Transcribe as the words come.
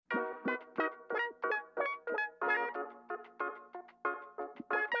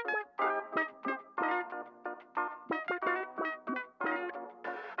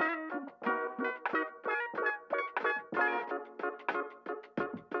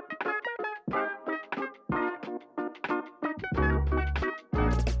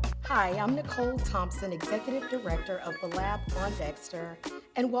Hi, I'm Nichole Thompson, Executive Director of the Lab on Dexter,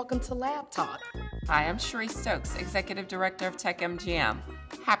 and welcome to Lab Talk. Hi, I'm Charisse Stokes, Executive Director of Tech MGM.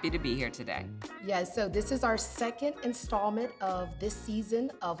 Happy to be here today. Yes, so this is our second installment of this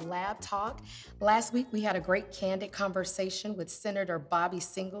season of Lab Talk. Last week, we had a great candid conversation with Senator Bobby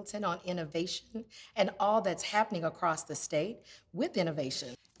Singleton on innovation and all that's happening across the state with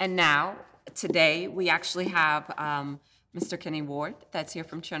innovation. And now, today, we actually have Mr. Kenny Ward that's here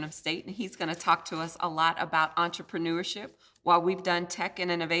from Trentham State, and he's going to talk to us a lot about entrepreneurship. While we've done tech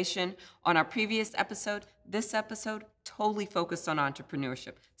and innovation on our previous episode, this episode totally focused on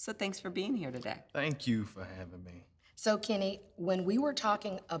entrepreneurship. So thanks for being here today. Thank you for having me. So, Kenny, when we were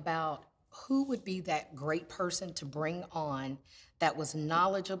talking about who would be that great person to bring on that was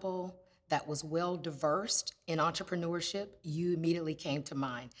knowledgeable, that was well diverse in entrepreneurship, you immediately came to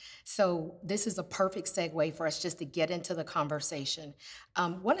mind. So this is a perfect segue for us just to get into the conversation.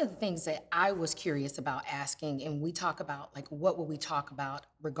 One of the things that I was curious about asking, and we talk about like what will we talk about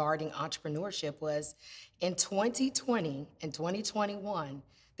regarding entrepreneurship, was in 2020 and 2021,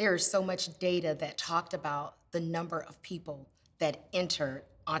 there is so much data that talked about the number of people that entered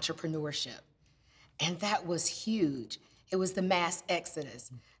entrepreneurship. And that was huge. It was the mass exodus.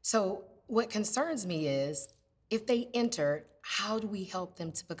 So what concerns me is if they entered, how do we help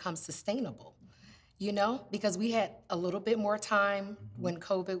them to become sustainable? You know, because we had a little bit more time when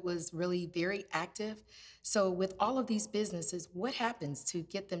COVID was really very active. So with all of these businesses, what happens to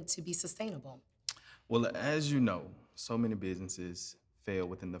get them to be sustainable? Well, as you know, so many businesses fail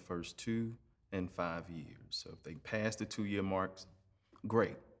within the first 2 and 5 years. So if they pass the 2-year marks,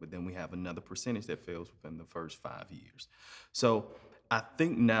 great. But then we have another percentage that fails within the first 5 years. So I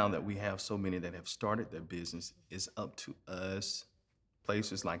think now that we have so many that have started their business, it's up to us,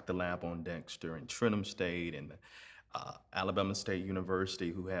 places like the Lab on Dexter and Trentham State and Alabama State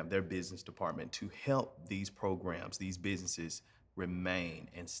University, who have their business department, to help these programs, these businesses remain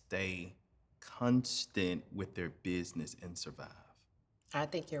and stay constant with their business and survive. I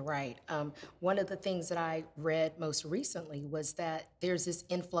think you're right. One of the things that I read most recently was that there's this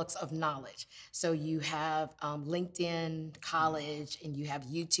influx of knowledge. So you have LinkedIn College and you have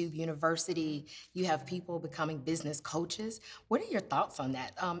YouTube University, you have people becoming business coaches. What are your thoughts on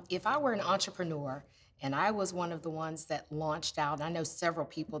that? If I were an entrepreneur and I was one of the ones that launched out, and I know several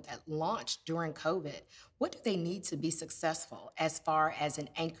people that launched during COVID, what do they need to be successful as far as an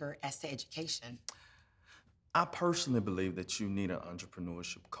anchor as to education? I personally believe that you need an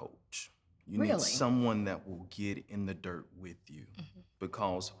entrepreneurship coach. You Really? need someone that will get in the dirt with you,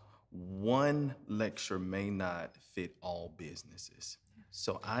 because one lecture may not fit all businesses.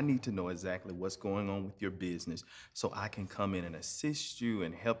 So I need to know exactly what's going on with your business so I can come in and assist you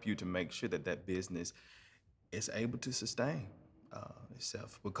and help you to make sure that that business is able to sustain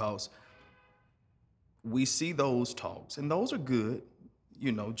itself, because we see those talks, and those are good,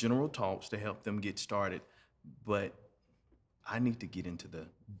 you know, general talks to help them get started. But I need to get into the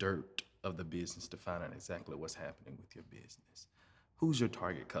dirt of the business to find out exactly what's happening with your business. Who's your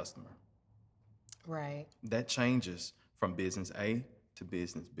target customer? Right. That changes from business A to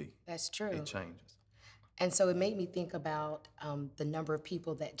business B. That's true. It changes. And so it made me think about the number of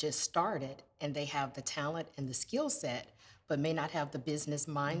people that just started and they have the talent and the skill set, but may not have the business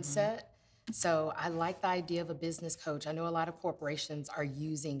mindset. So I like the idea of a business coach. I know a lot of corporations are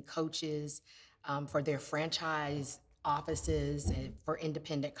using coaches for their franchise offices and for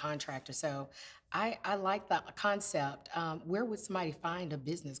independent contractors. So I like that concept. Where would somebody find a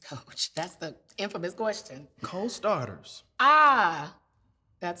business coach? That's the infamous question. Co-starters.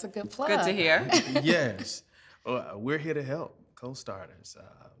 That's a good plug. Good to hear. Yes. We're here to help. Co-starters.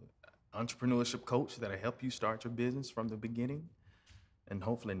 Entrepreneurship coach that'll help you start your business from the beginning and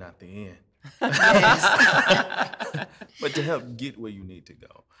hopefully not the end. But to help get where you need to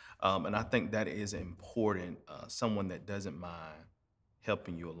go. And I think that is important, someone that doesn't mind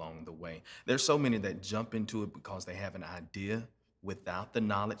helping you along the way. There's so many that jump into it because they have an idea without the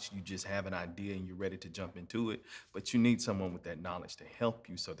knowledge. You just have an idea and you're ready to jump into it, but you need someone with that knowledge to help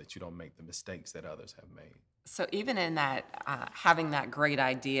you so that you don't make the mistakes that others have made. So even in that, having that great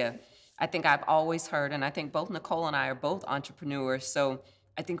idea, I think I've always heard, and I think both Nichole and I are both entrepreneurs, so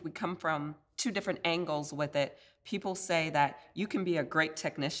I think we come from two different angles with it. People say that you can be a great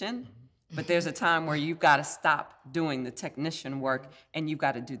technician, but there's a time where you've got to stop doing the technician work and you've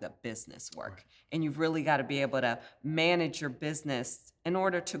got to do the business work. And you've really got to be able to manage your business in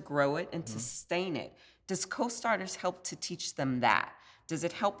order to grow it and to sustain it. Does Co-Starters help to teach them that? Does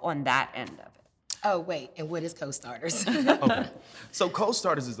it help on that end of it? Oh, wait, and what is Co-Starters? Okay. So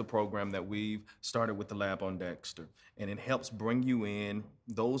Co-Starters is the program that we've started with the lab on Dexter, and it helps bring you in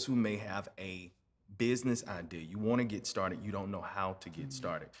those who may have a business idea. You want to get started, you don't know how to get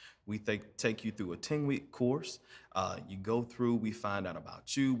started. We take you through a 10-week course. You go through, we find out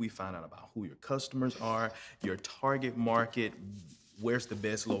about you, we find out about who your customers are, your target market, where's the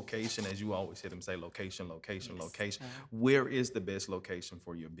best location, as you always hear them say, location, location, location. Where is the best location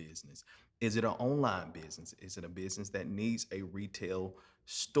for your business? Is it an online business? Is it a business that needs a retail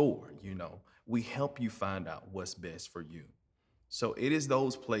store? You know, we help you find out what's best for you. So it is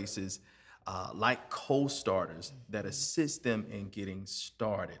those places like Co-Starters that assist them in getting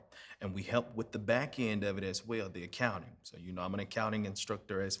started. And we help with the back end of it as well, the accounting. So, you know, I'm an accounting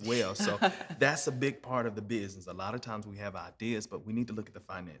instructor as well. So that's a big part of the business. A lot of times we have ideas, but we need to look at the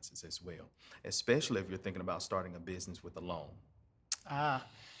finances as well, especially if you're thinking about starting a business with a loan.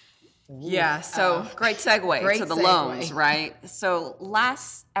 Yeah, so great segue Great to the segue. loans, right? So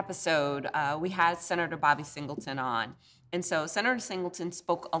last episode, we had Senator Bobby Singleton on. And so Senator Singleton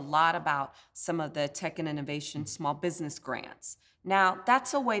spoke a lot about some of the tech and innovation small business grants. Now,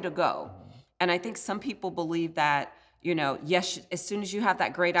 that's a way to go. And I think some people believe that, you know, yes, as soon as you have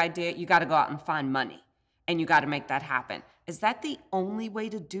that great idea, you got to go out and find money and you got to make that happen. Is that the only way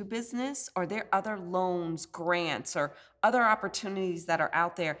to do business? Or are there other loans, grants, or other opportunities that are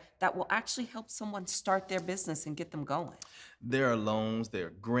out there that will actually help someone start their business and get them going? There are loans, there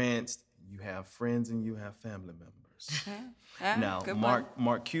are grants, you have friends and you have family members. Now, good one.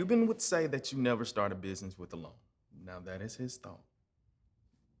 Mark Cuban would say that you never start a business with a loan. Now, that is his thought.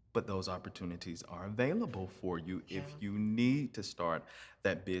 But those opportunities are available for you if you need to start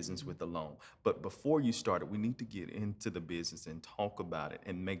that business with a loan. But before you start it, we need to get into the business and talk about it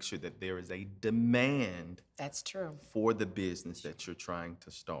and make sure that there is a demand That's true. for the business that you're trying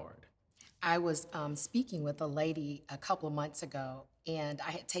to start. I was speaking with a lady a couple of months ago, and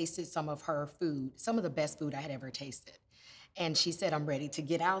I had tasted some of her food, some of the best food I had ever tasted. And she said, I'm ready to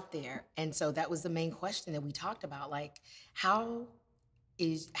get out there. And so that was the main question that we talked about, like, how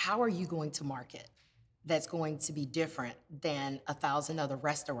are you going to market that's going to be different than 1,000 other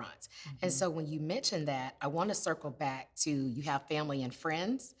restaurants? And so when you mentioned that, I want to circle back to you have family and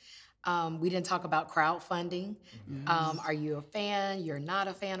friends. We didn't talk about crowdfunding. Are you a fan? You're not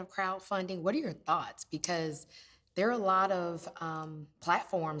a fan of crowdfunding? What are your thoughts? Because there are a lot of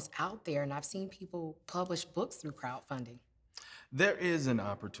platforms out there, and I've seen people publish books through crowdfunding. There is an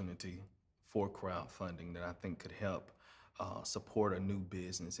opportunity for crowdfunding that I think could help support a new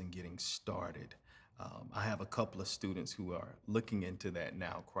business and getting started. I have a couple of students who are looking into that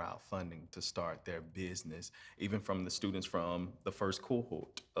now, crowdfunding, to start their business, even from the students from the first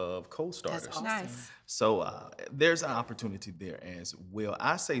cohort of Co-Starters. That's awesome. Nice. So there's an opportunity there as well.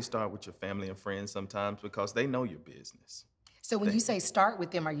 I say start with your family and friends sometimes because they know your business. So when you say start with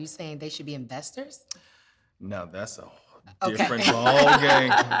them, are you saying they should be investors? Now that's a Okay. different ball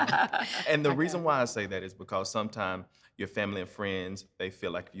game. And the reason why I say that is because sometimes your family and friends, they feel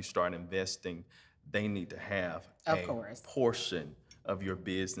like if you start investing, they need to have Of a course. portion of your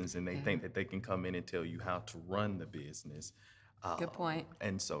business, and they think that they can come in and tell you how to run the business. Good point.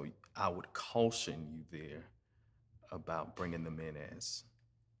 And so I would caution you there about bringing them in as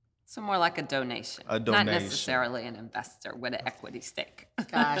So more like a donation. A Not donation. necessarily an investor with an equity stake.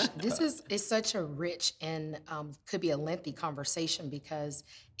 Gosh, this is such a rich and could be a lengthy conversation because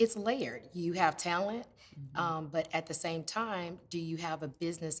it's layered. You have talent, but at the same time, do you have a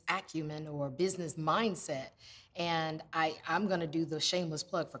business acumen or business mindset? And I'm going to do the shameless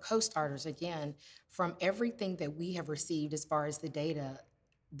plug for Co-Starters again. From everything that we have received as far as the data,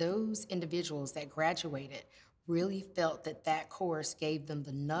 those individuals that graduated really felt that that course gave them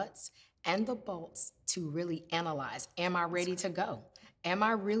the nuts and the bolts to really analyze, am I ready to go? Am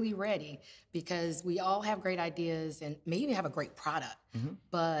I really ready? Because we all have great ideas and may even have a great product,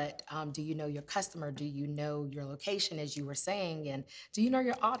 but do you know your customer? Do you know your location, as you were saying? And do you know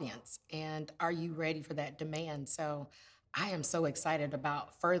your audience? And are you ready for that demand? So I am so excited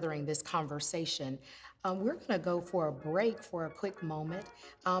about furthering this conversation. We're going to go for a break for a quick moment.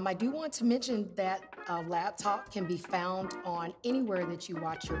 I do want to mention that Lab Talk can be found on anywhere that you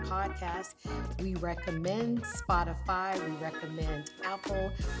watch your podcast. We recommend Spotify, we recommend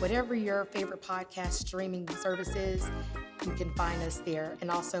Apple, whatever your favorite podcast streaming service is, you can find us there,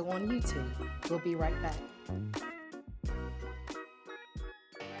 and also on YouTube. We'll be right back.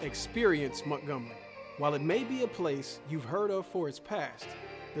 Experience Montgomery. While it may be a place you've heard of for its past,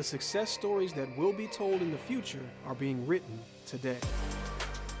 the success stories that will be told in the future are being written today.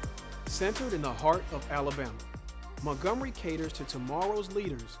 Centered in the heart of Alabama, Montgomery caters to tomorrow's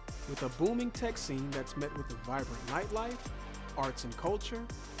leaders with a booming tech scene that's met with a vibrant nightlife, arts and culture,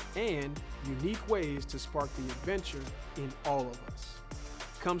 and unique ways to spark the adventure in all of us.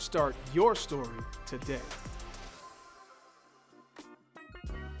 Come start your story today.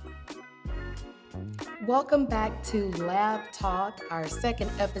 Welcome back to Lab Talk, our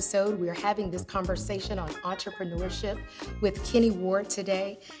second episode. We're having this conversation on entrepreneurship with Kenny Ward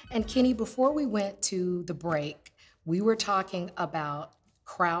today. And Kenny, before we went to the break, we were talking about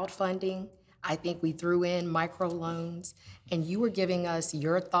crowdfunding. I think we threw in microloans, and you were giving us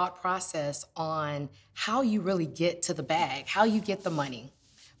your thought process on how you really get to the bag, how you get the money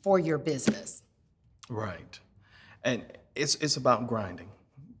for your business. Right. And it's about grinding,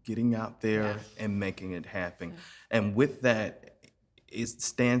 getting out there and making it happen. And with that, it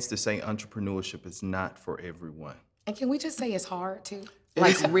stands to say entrepreneurship is not for everyone. And can we just say it's hard too?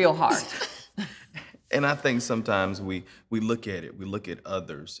 Like real hard. And I think sometimes we look at it, we look at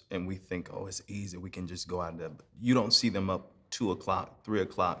others, and we think, oh, it's easy. We can just go out there. But you don't see them up 2 o'clock, 3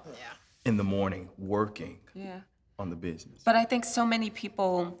 o'clock in the morning working on the business. But I think so many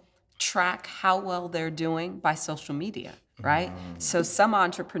people track how well they're doing by social media, right? So some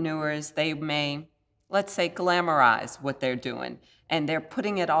entrepreneurs, they may, let's say, glamorize what they're doing, and they're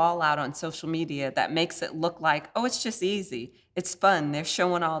putting it all out on social media that makes it look like, oh, it's just easy. It's fun. They're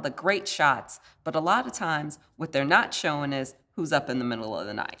showing all the great shots. But a lot of times what they're not showing is who's up in the middle of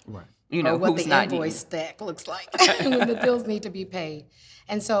the night. Right. You know, or what who's the not invoice eating. stack looks like when the bills need to be paid.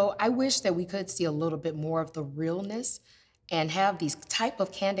 And so I wish that we could see a little bit more of the realness and have these type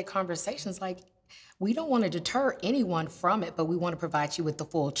of candid conversations. Like, we don't want to deter anyone from it, but we want to provide you with the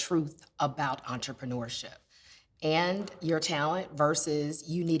full truth about entrepreneurship and your talent versus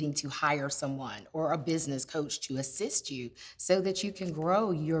you needing to hire someone or a business coach to assist you so that you can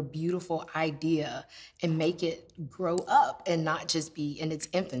grow your beautiful idea and make it grow up and not just be in its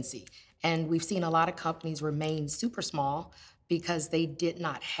infancy. And we've seen a lot of companies remain super small because they did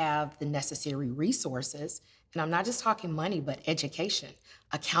not have the necessary resources. And I'm not just talking money, but education,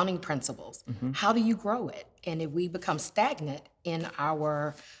 accounting principles. How do you grow it? And if we become stagnant in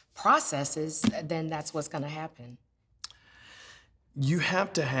our processes, then that's what's going to happen. You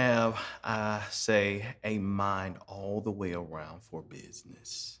have to have, I say, a mind all the way around for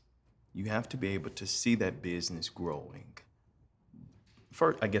business. You have to be able to see that business growing.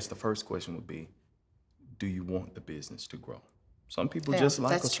 First, I guess the first question would be, do you want the business to grow? Some people just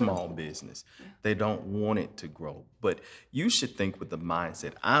like a small business. They don't want it to grow. But you should think with the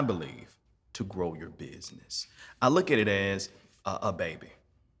mindset, I believe, to grow your business. I look at it as a baby.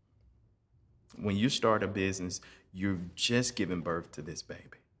 When you start a business, you're just giving birth to this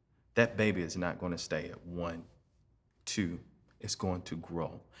baby. That baby is not going to stay at 1, 2. It's going to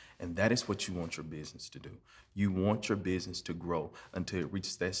grow. And that is what you want your business to do. You want your business to grow until it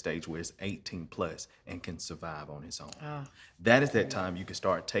reaches that stage where it's 18 plus and can survive on its own. That is that time you can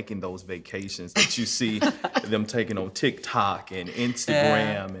start taking those vacations that you see them taking on TikTok and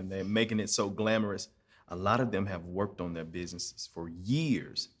Instagram, and they're making it so glamorous. A lot of them have worked on their businesses for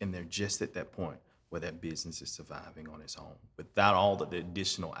years, and they're just at that point where that business is surviving on its own without all of the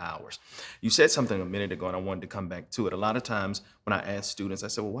additional hours. You said something a minute ago, and I wanted to come back to it. A lot of times when I ask students, I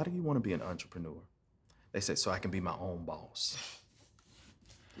said, well, why do you want to be an entrepreneur? They said, so I can be my own boss.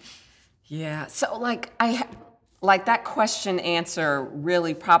 Yeah, so like that question answer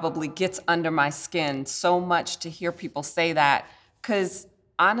really probably gets under my skin so much to hear people say that, because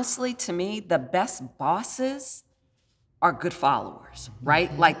honestly, to me, the best bosses are good followers,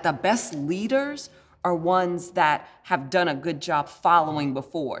 right? Like the best leaders are ones that have done a good job following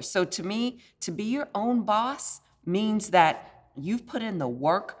before. So to me, to be your own boss means that you've put in the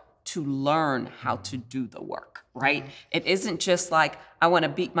work to learn how to do the work, right? It isn't just like, I want to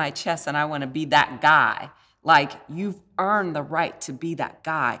beat my chest and I want to be that guy. Like, you've earned the right to be that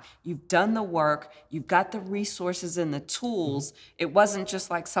guy. You've done the work. You've got the resources and the tools. It wasn't just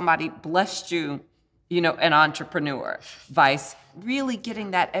like somebody blessed you, an entrepreneur. Vice, really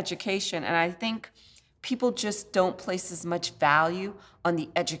getting that education. And I think people just don't place as much value on the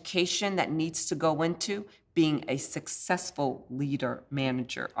education that needs to go into being a successful leader,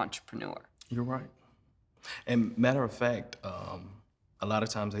 manager, entrepreneur. You're right. And matter of fact, a lot of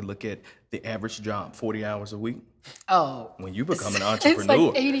times they look at the average job, 40 hours a week. Oh. When you become an entrepreneur,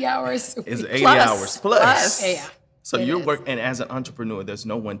 it's like 80 hours. It's 80 hours plus. Yeah. So you're working, and as an entrepreneur, there's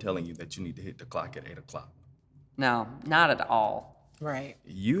no one telling you that you need to hit the clock at 8 o'clock. No, not at all. Right.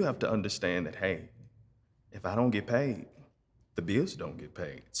 You have to understand that, hey, if I don't get paid, the bills don't get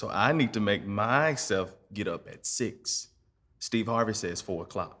paid. So I need to make myself get up at 6. Steve Harvey says 4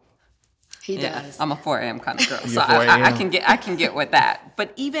 o'clock. He does. I'm a 4 a.m. kind of girl, so You're 4 I a.m.? I can get with that.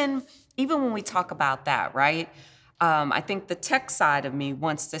 But even when we talk about that, right? I think the tech side of me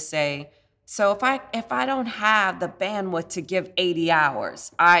wants to say, so if I don't have the bandwidth to give 80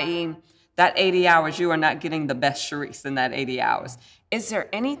 hours, i.e., that 80 hours, you are not getting the best Charisse in that 80 hours. Is there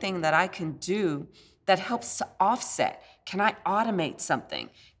anything that I can do that helps to offset? Can I automate something?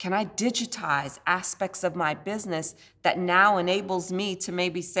 Can I digitize aspects of my business that now enables me to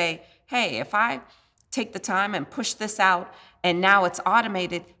maybe say, hey, if I take the time and push this out and now it's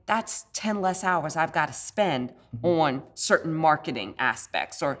automated, that's 10 less hours I've got to spend on certain marketing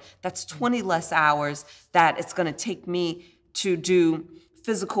aspects, or that's 20 less hours that it's going to take me to do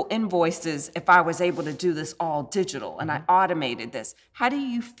physical invoices if I was able to do this all digital and I automated this. How do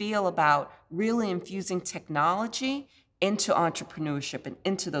you feel about really infusing technology into entrepreneurship and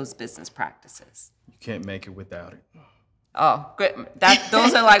into those business practices? You can't make it without it. Oh, good.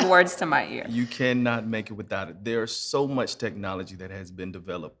 Those are like words to my ear. You cannot make it without it. There's so much technology that has been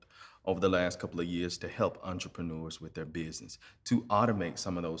developed over the last couple of years to help entrepreneurs with their business, to automate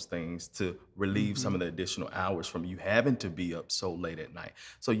some of those things, to relieve some of the additional hours from you having to be up so late at night.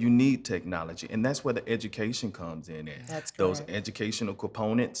 So you need technology, and that's where the education comes in. That's those correct. educational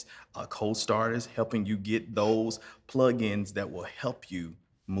components, co-starters, helping you get those plugins that will help you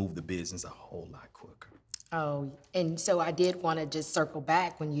move the business a whole lot quicker. Oh, and so I did want to just circle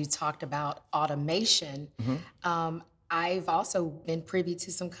back when you talked about automation. I've also been privy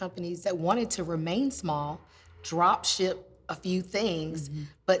to some companies that wanted to remain small, drop ship a few things,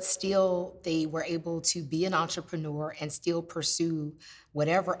 but still they were able to be an entrepreneur and still pursue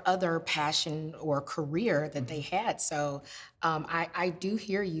whatever other passion or career that they had. So I do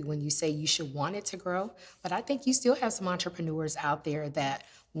hear you when you say you should want it to grow, but I think you still have some entrepreneurs out there that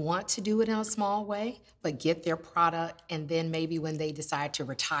want to do it in a small way, but get their product, and then maybe when they decide to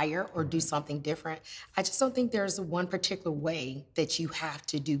retire or do something different, I just don't think there's one particular way that you have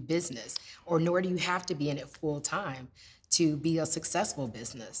to do business, or nor do you have to be in it full time to be a successful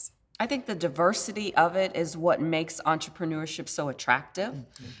business. I think the diversity of it is what makes entrepreneurship so attractive.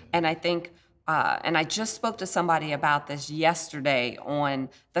 And I think, and I just spoke to somebody about this yesterday on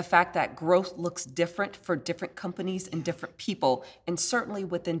the fact that growth looks different for different companies and different people, and certainly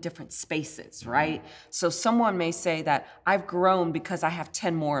within different spaces, right? So someone may say that I've grown because I have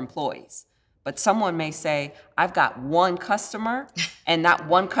 10 more employees. But someone may say, I've got one customer, and that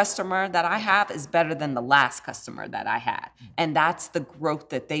one customer that I have is better than the last customer that I had. And that's the growth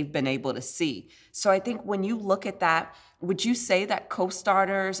that they've been able to see. So I think when you look at that, would you say that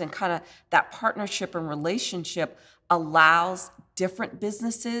co-starters and kind of that partnership and relationship allows different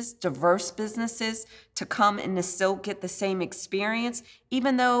businesses, diverse businesses, to come and to still get the same experience,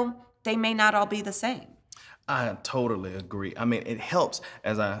 even though they may not all be the same? I totally agree. I mean, it helps,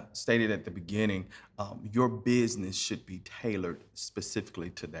 as I stated at the beginning, your business should be tailored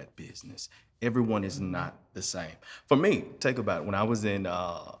specifically to that business. Everyone is not the same. For me, think about it. When I was in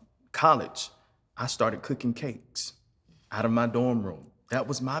college, I started cooking cakes out of my dorm room. That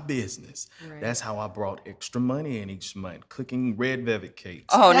was my business. Right. That's how I brought extra money in each month, cooking red velvet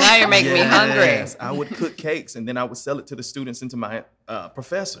cakes. Oh, now you're making me hungry. Yes, I would cook cakes, and then I would sell it to the students and to my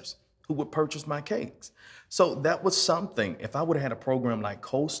professors who would purchase my cakes. So that was something. If I would have had a program like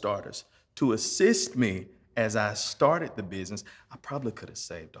Co-Starters to assist me as I started the business, I probably could have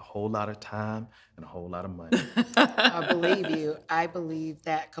saved a whole lot of time and a whole lot of money. I believe you. I believe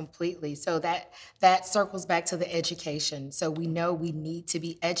that completely. So that circles back to the education. So we know we need to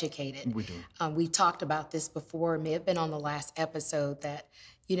be educated. We do. We talked about this before. It may have been on the last episode that,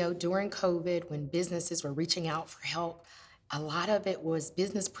 during COVID, when businesses were reaching out for help, a lot of it was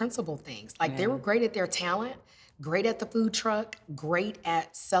business principle things. Like they were great at their talent, great at the food truck, great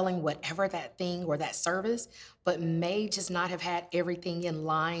at selling whatever that thing or that service, but may just not have had everything in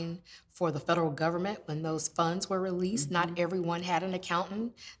line for the federal government when those funds were released. Not everyone had an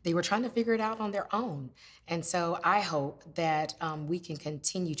accountant. They were trying to figure it out on their own. And so I hope that we can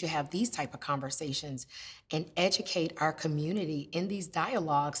continue to have these type of conversations and educate our community in these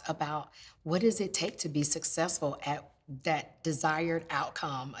dialogues about what does it take to be successful at that desired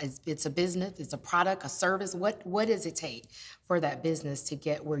outcome. It's a business, it's a product, a service. What does it take for that business to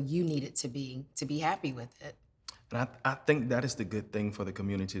get where you need it to be happy with it? And I think that is the good thing for the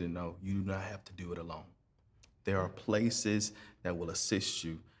community to know. You do not have to do it alone. There are places that will assist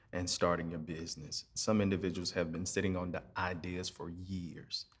you in starting your business. Some individuals have been sitting on the ideas for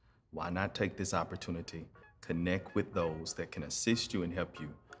years. Why not take this opportunity, connect with those that can assist you and help you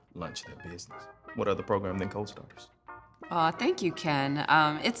launch that business? What other program than Co-Starters? Thank you, Ken.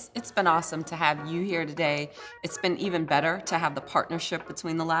 It's been awesome to have you here today. It's been even better to have the partnership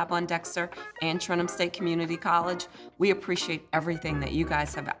between the Lab on Dexter and Trenton State Community College. We appreciate everything that you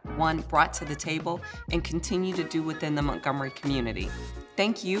guys have, brought to the table and continue to do within the Montgomery community.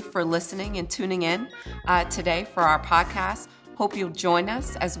 Thank you for listening and tuning in today for our podcast. Hope you'll join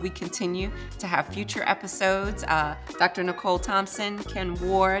us as we continue to have future episodes. Dr. Nichole Thompson, Ken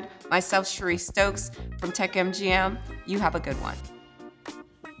Ward, myself, Charisse Stokes from Tech MGM. You have a good one.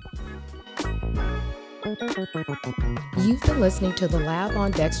 You've been listening to the Lab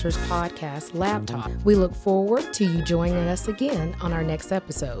on Dexter's podcast, Lab Talk. We look forward to you joining us again on our next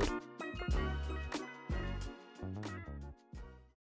episode.